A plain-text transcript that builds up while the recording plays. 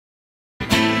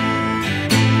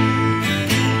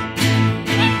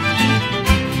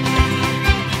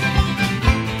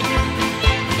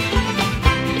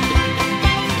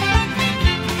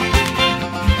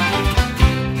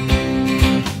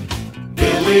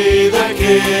the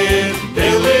Kid,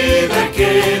 Billy the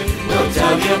Kid. We'll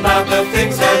tell you about the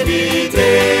things that he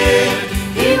did.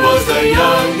 He was the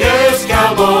youngest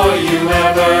cowboy you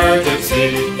ever did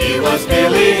see. He was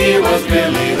Billy the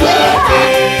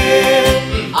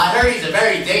Kid. I heard he's a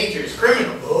very dangerous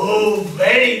criminal. Oh,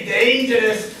 very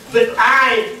dangerous. But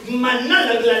I,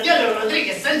 Manolo Gladiolo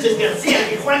Rodriguez Sanchez Garcia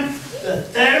Tijuan, the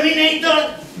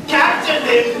Terminator, captured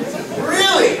him.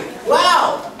 Really?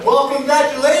 Wow. Well,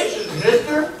 congratulations,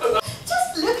 mister.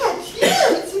 Just look at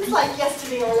you. It seems like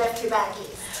yesterday I left you back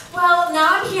east. Well,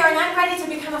 now I'm here and I'm ready to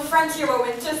become a frontier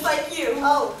woman just like you.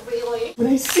 Oh, really? When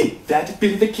I see that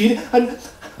Billy the Kid, I'm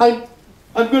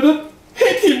gonna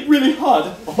hit him really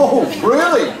hard. Oh,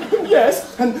 really?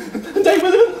 Yes, and I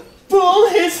will even pull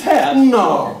his hair.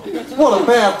 No. What a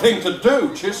bad thing to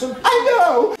do, Chisholm. I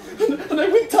know. And I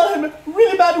will tell him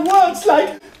really bad words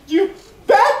like, you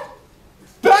bad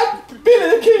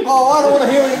Billy the Kid. Oh, I don't want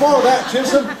to hear any more of that,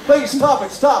 Chisholm. Please stop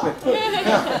it.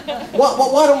 Now,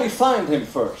 why don't we find him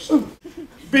first?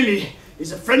 Billy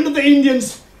is a friend of the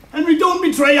Indians, and we don't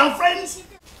betray our friends.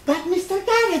 But Mr.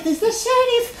 Garrett is the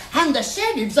sheriff, and the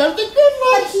sheriffs are the good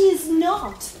ones. But he is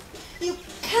not. You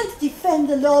can't defend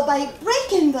the law by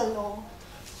breaking the law.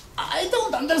 I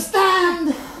don't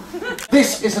understand.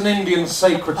 This is an Indian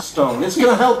sacred stone. It's going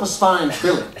to help us find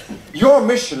Billy. Your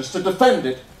mission is to defend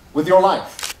it with your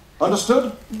life.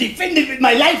 Understood? Defend it with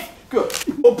my life. Good.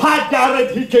 Oh, Pat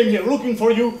Garrett, he came here looking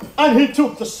for you, and he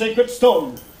took the sacred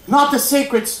stone. Not the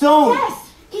sacred stone.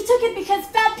 Yes, he took it because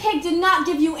Fat Pig did not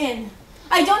give you in.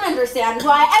 I don't understand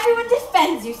why everyone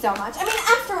defends you so much. I mean,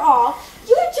 after all,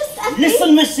 you're just a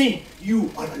Listen, Missy,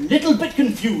 you are a little bit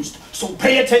confused, so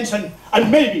pay attention, and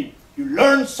maybe you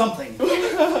learn something. Stand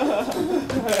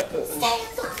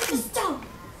on the stone.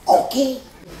 Okay.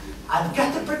 I've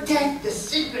got to protect the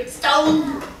secret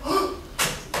stone.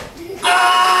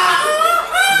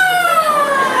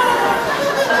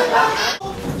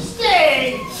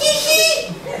 Stay!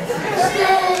 Hee-hee!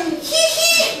 Stay!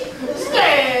 Hee-hee!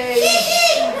 Stay!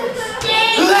 Hee-hee! Stay!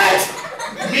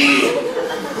 Let me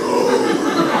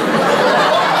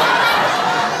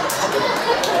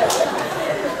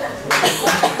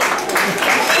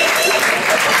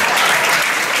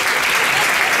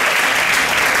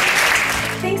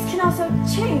Things can also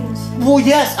change. Well,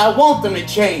 yes, I want them to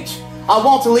change. I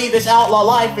want to leave this outlaw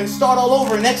life and start all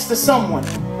over next to someone.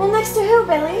 Well, next to who,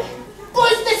 Billy?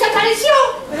 Pues desapareció!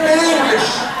 In English.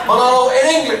 Hello, in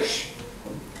English.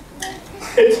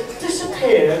 It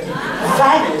disappeared,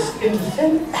 vanished in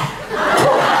thin air.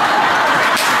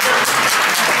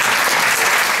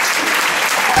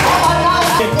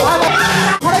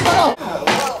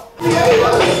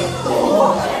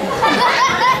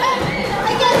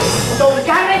 So,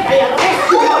 Garrett, I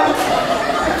arrest you.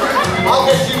 I'll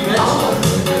get you next.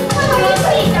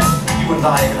 You and I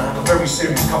are going to have a very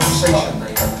serious conversation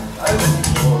later.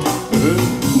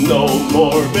 No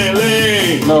more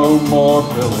Billy. No more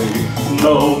Billy.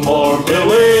 No more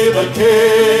Billy the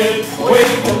Kid. We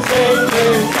can sing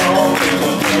this song to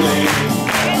Billy.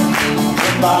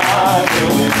 Goodbye,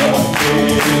 Billy the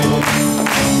Kid.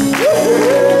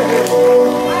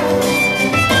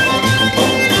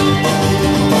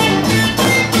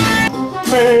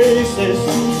 Faces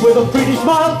with a pretty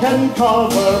smile can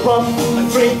cover up a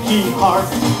tricky heart.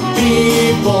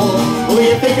 People, will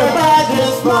you think of that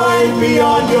just right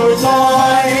beyond your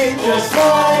sight? Just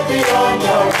right beyond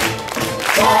your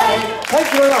sight. Thank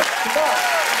you very much. Goodbye.